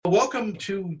welcome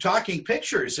to Talking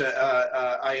Pictures.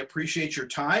 I appreciate your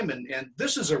time, and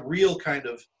this is a real kind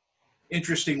of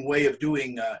interesting way of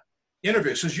doing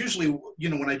interviews. Because usually,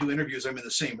 when I do interviews, I'm in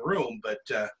the same room, but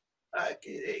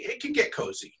it can get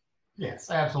cozy. Yes,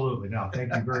 absolutely. No,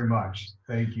 thank you very much.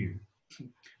 Thank you.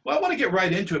 Well, I want to get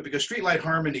right into it because Streetlight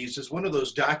Harmonies is one of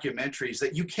those documentaries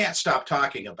that you can't stop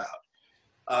talking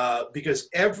about because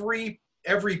every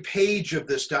page of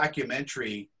this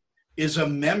documentary is a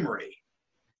memory.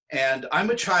 And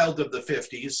I'm a child of the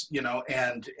 50s,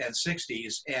 and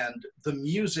 60s, and the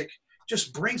music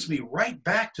just brings me right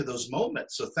back to those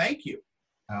moments. So thank you.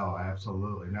 Oh,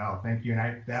 absolutely. No, thank you.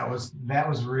 And that was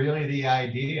really the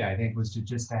idea, I think, was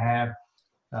to have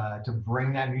to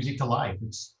bring that music to life.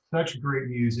 It's such great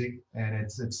music, and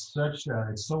it's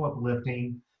so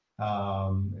uplifting.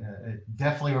 It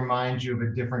definitely reminds you of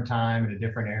a different time and a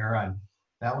different era, and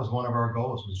that was one of our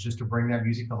goals, was just to bring that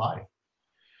music to life.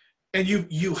 And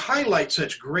you highlight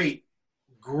such great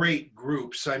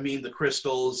groups. I mean, the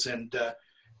Crystals, and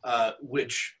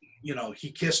which,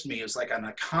 He Kissed Me is like an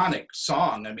iconic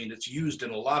song. I mean, it's used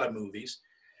in a lot of movies.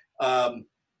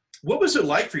 What was it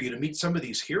like for you to meet some of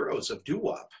these heroes of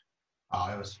doo-wop?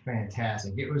 Oh, it was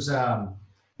fantastic. It was,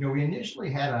 we initially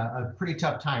had a pretty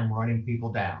tough time running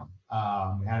people down.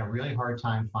 We had a really hard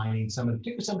time finding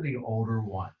particularly some of the older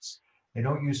ones. They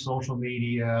don't use social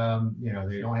media,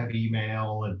 they don't have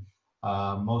email, and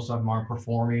most of them aren't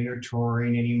performing or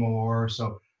touring anymore.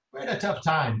 So we had a tough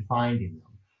time finding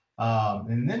them.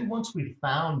 And then once we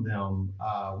found them,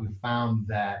 we found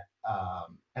that,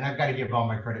 and I've got to give all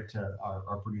my credit to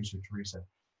our producer,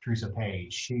 Teresa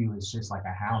Page. She was just like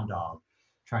a hound dog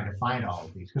trying to find all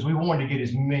of these, because we wanted to get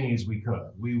as many as we could.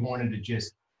 We wanted to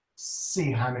just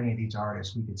see how many of these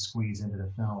artists we could squeeze into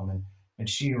the film. And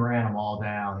she ran them all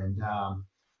down. And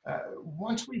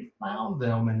once we found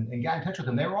them and got in touch with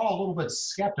them, they were all a little bit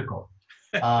skeptical.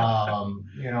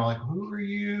 Like, who are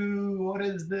you? What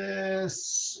is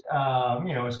this?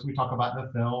 As we talk about in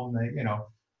the film,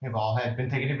 they've all had been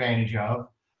taken advantage of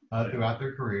throughout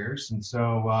their careers. And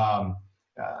so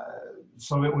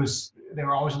they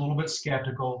were always a little bit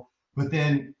skeptical. But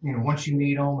then, once you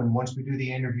meet them and once we do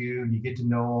the interview and you get to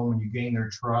know them and you gain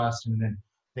their trust, and then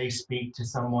they speak to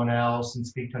someone else and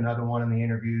speak to another one in the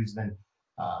interviews, then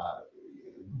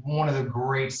one of the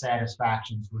great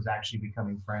satisfactions was actually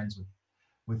becoming friends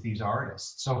with these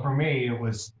artists. So for me, it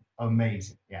was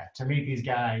amazing. Yeah, to meet these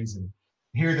guys and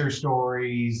hear their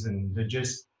stories and to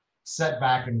just sit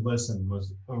back and listen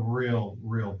was a real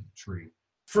treat.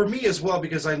 For me as well,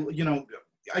 because I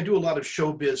do a lot of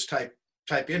showbiz type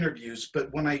interviews,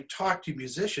 but when I talk to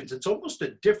musicians, it's almost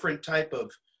a different type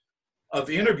of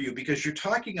interview, because you're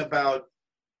talking about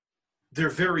their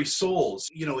very souls,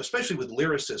 especially with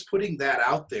lyricists, putting that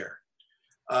out there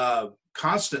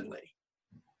constantly.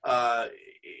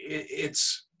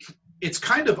 It's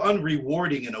kind of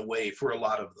unrewarding in a way for a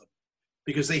lot of them,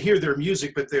 because they hear their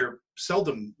music, but they're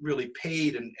seldom really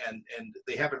paid, and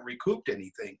they haven't recouped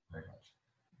anything.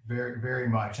 Very, very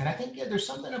much. And I think there's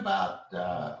something about,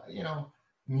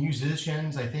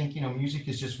 musicians. I think, music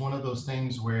is just one of those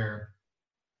things where,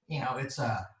 it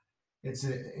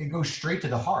goes straight to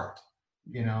the heart.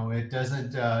 It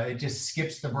doesn't, it just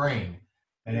skips the brain,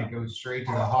 and it goes straight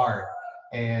to the heart.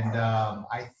 And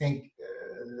I think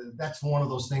that's one of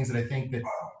those things that I think that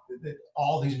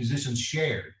all these musicians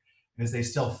shared, is they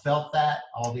still felt that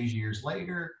all these years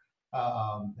later.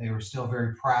 They were still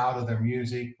very proud of their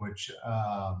music, which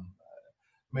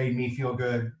made me feel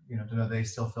good, to know they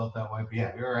still felt that way. But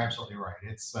yeah, you're absolutely right.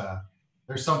 It's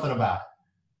there's something about it.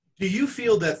 Do you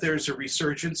feel that there's a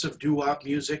resurgence of doo-wop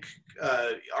music?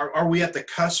 Are we at the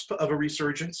cusp of a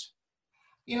resurgence?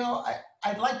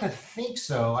 I'd like to think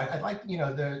so. I'd like,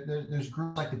 there's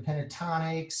groups like the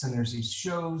Pentatonics, and there's these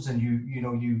shows, and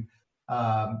the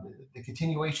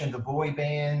continuation of the boy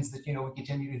bands that, we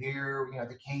continue to hear,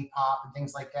 the K-pop and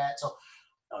things like that. So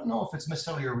I don't know if it's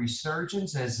necessarily a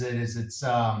resurgence as it is. It's,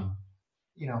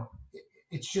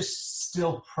 it's just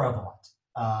still prevalent.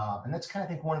 And that's kind of,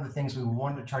 I think, one of the things we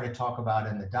wanted to try to talk about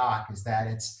in the doc, is that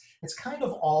it's kind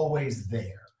of always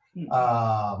there.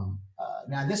 Now,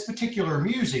 this particular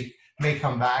music may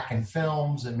come back in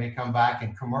films, it may come back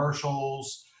in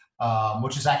commercials,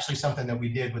 which is actually something that we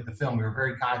did with the film. We were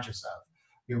very conscious of.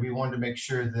 We wanted to make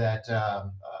sure that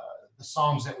the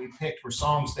songs that we picked were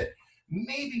songs that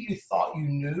maybe you thought you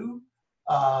knew,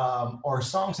 or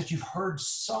songs that you've heard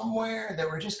somewhere that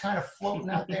were just kind of floating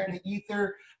out there in the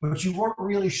ether, but you weren't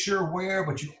really sure where,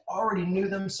 but you already knew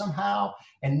them somehow,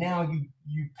 and now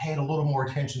you paid a little more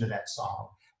attention to that song,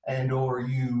 or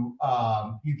you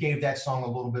gave that song a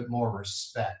little bit more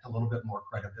respect, a little bit more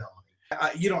credibility.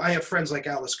 I have friends like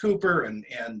Alice Cooper and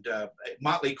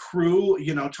Motley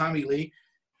Crue, Tommy Lee.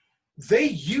 They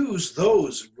use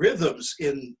those rhythms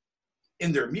in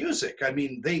their music. I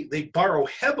mean, they borrow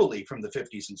heavily from the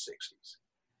 50s and 60s.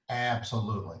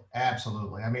 Absolutely,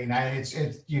 absolutely. I mean,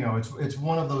 it's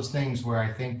one of those things where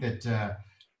I think that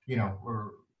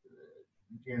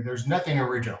there's nothing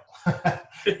original.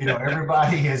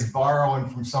 Everybody is borrowing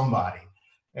from somebody,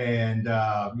 and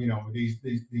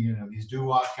these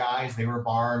doo-wop guys, they were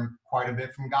borrowing quite a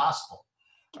bit from gospel,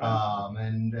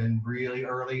 and really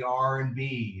early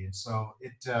R&B, and so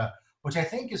which I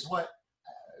think is what.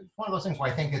 One of those things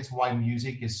where I think it's why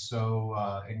music is so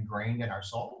ingrained in our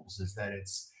souls, is that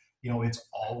it's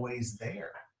always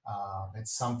there.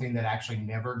 It's something that actually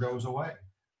never goes away.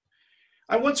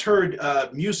 I once heard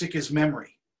music is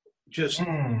memory. Just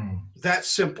that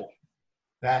simple.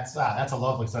 That's a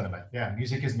lovely sentiment. Yeah,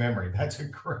 music is memory. That's a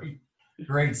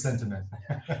great sentiment.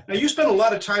 Now, you spent a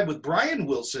lot of time with Brian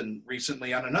Wilson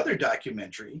recently on another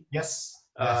documentary. Yes.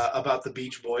 About the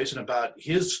Beach Boys and about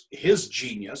his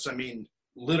genius. I mean,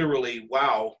 literally,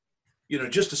 wow.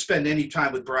 Just to spend any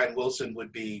time with Brian Wilson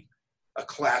would be a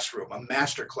classroom, a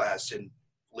master class in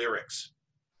lyrics.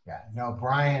 Yeah, no,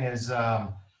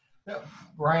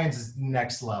 Brian's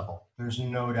next level. There's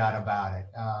no doubt about it.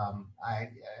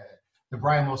 The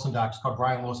Brian Wilson doc is called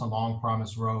Brian Wilson Long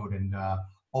Promise Road, and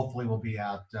hopefully will be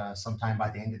out sometime by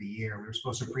the end of the year. We were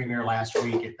supposed to premiere last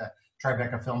week at the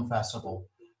Tribeca Film Festival.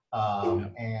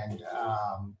 That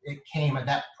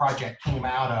project came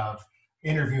out of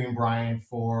interviewing Brian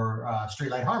for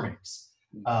Streetlight Harmonies.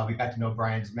 We got to know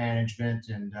Brian's management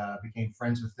and became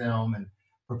friends with them and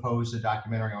proposed a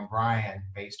documentary on Brian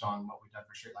based on what we've done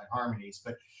for Streetlight Harmonies.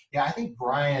 But yeah, I think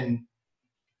Brian,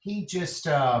 he just,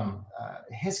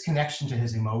 his connection to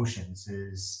his emotions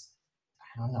is,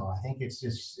 I don't know, I think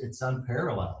it's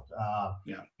unparalleled.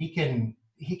 He can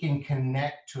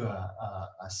connect to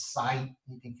a sight,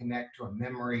 he can connect to a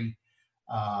memory.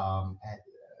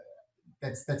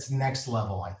 That's next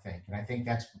level, I think. And I think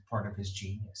that's part of his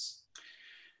genius.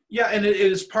 Yeah, and it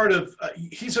is part of,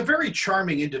 he's a very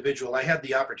charming individual. I had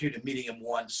the opportunity of meeting him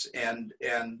once, and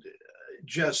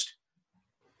just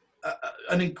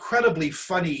an incredibly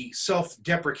funny,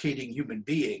 self-deprecating human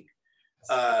being.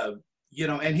 And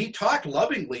he talked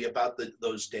lovingly about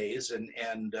those days, and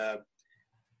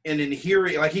in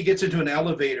hearing, like, he gets into an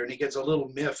elevator and he gets a little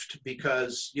miffed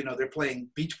because, they're playing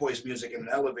Beach Boys music in an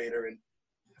elevator, and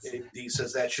he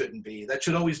says that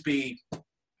should always be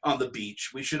on the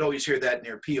beach. We should always hear that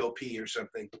near POP or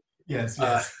something. Yes.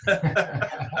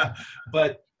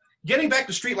 But getting back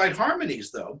to Streetlight Harmonies,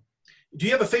 though, do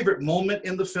you have a favorite moment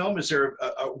in the film? Is there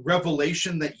a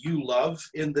revelation that you love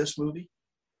in this movie?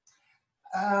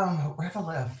 A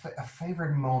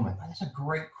favorite moment. That's a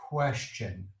great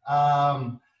question.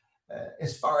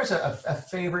 As far as a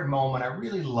favorite moment, I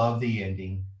really love the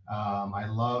ending.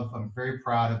 I'm very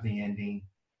proud of the ending.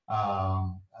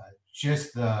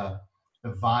 Just the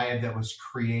vibe that was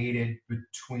created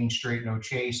between Straight No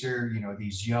Chaser,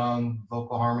 these young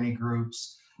vocal harmony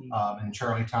groups, and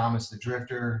Charlie Thomas, the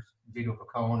Drifter, Vito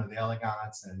Pacone of the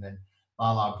Elegants, and then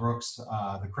Lala Brooks,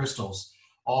 the Crystals,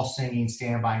 all singing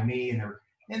Stand By Me, and they're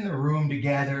in the room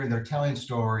together and they're telling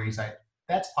stories.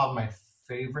 That's probably my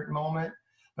favorite moment.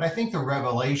 But I think the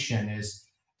revelation is,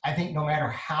 I think no matter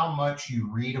how much you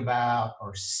read about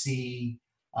or see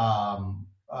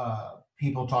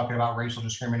people talking about racial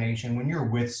discrimination, when you're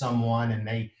with someone and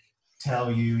they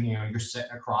tell you, you're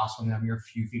sitting across from them, you're a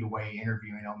few feet away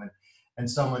interviewing them, and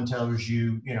someone tells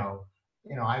you,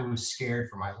 I was scared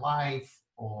for my life,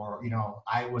 or,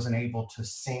 I wasn't able to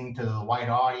sing to the white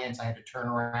audience, I had to turn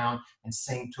around and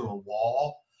sing to a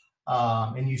wall,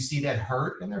 and you see that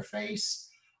hurt in their face,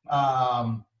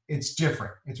 it's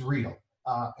different, it's real.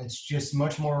 It's just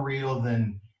much more real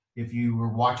than if you were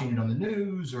watching it on the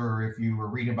news or if you were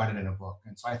reading about it in a book.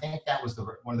 And so I think that was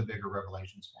one of the bigger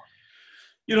revelations for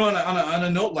me. On a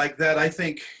note like that, I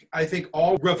think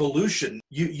all revolution,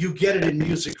 you get it in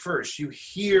music first. You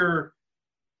hear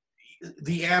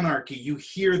the anarchy, you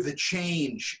hear the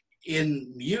change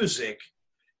in music,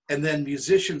 and then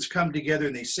musicians come together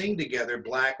and they sing together,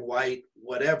 black, white,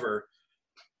 whatever,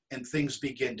 and things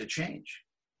begin to change.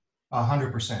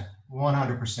 100%,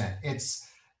 100%.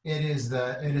 It is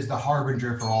the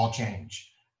harbinger for all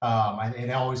change.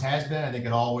 It always has been. I think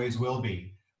it always will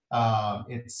be.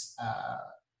 It's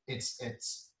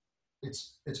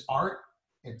art.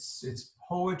 It's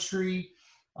poetry,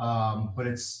 but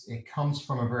it comes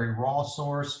from a very raw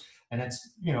source, and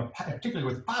it's particularly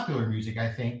with popular music. I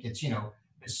think it's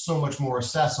so much more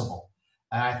accessible.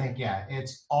 And I think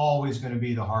it's always going to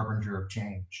be the harbinger of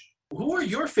change. Who are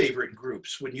your favorite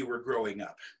groups when you were growing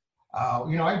up?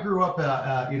 I grew up,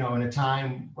 in a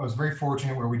time I was very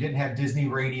fortunate where we didn't have Disney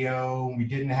radio, we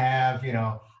didn't have,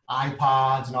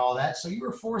 iPods and all that. So you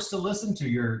were forced to listen to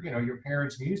your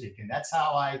parents' music, and that's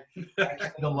how I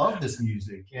came to love this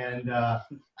music. And I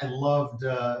loved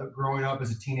growing up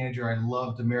as a teenager. I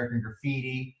loved American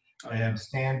Graffiti and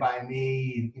Stand By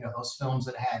Me. Those films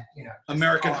that had,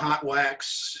 American Hot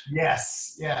Wax.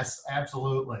 Yes,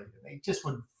 absolutely. They just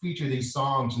would feature these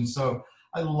songs, and so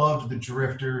I loved the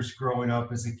Drifters growing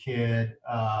up as a kid.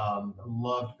 I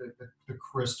loved the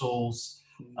Crystals,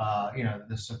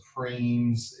 the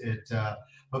Supremes.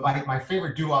 But my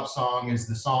favorite doo-wop song is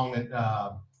the song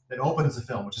that opens the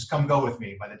film, which is "Come Go With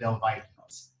Me" by the Del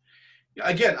Vikings.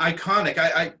 Again, iconic.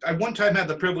 I one time had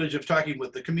the privilege of talking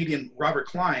with the comedian Robert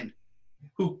Klein,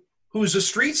 who's a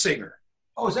street singer.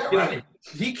 Oh, is that right?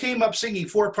 He came up singing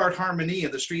 4-part harmony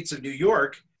in the streets of New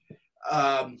York.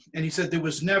 And he said there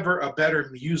was never a better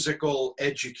musical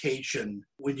education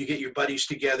when you get your buddies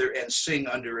together and sing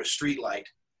under a streetlight.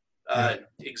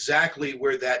 Exactly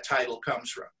where that title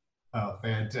comes from. Oh,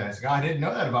 fantastic. I didn't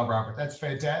know that about Robert. That's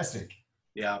fantastic.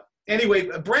 Yeah. Anyway,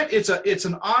 Brent, it's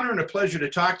an honor and a pleasure to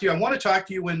talk to you. I want to talk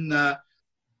to you when the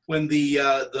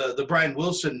Brian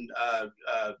Wilson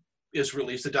is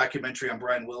released, the documentary on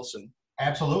Brian Wilson.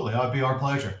 Absolutely. That would be our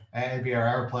pleasure. It'd be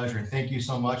our pleasure. And thank you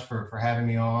so much for having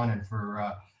me on and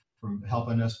for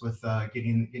helping us with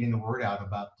getting the word out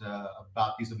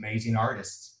about these amazing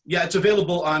artists. Yeah, it's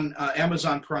available on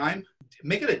Amazon Prime.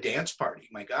 Make it a dance party.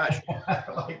 My gosh. I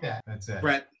like that. That's it.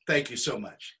 Brent, thank you so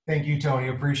much. Thank you, Tony.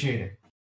 Appreciate it.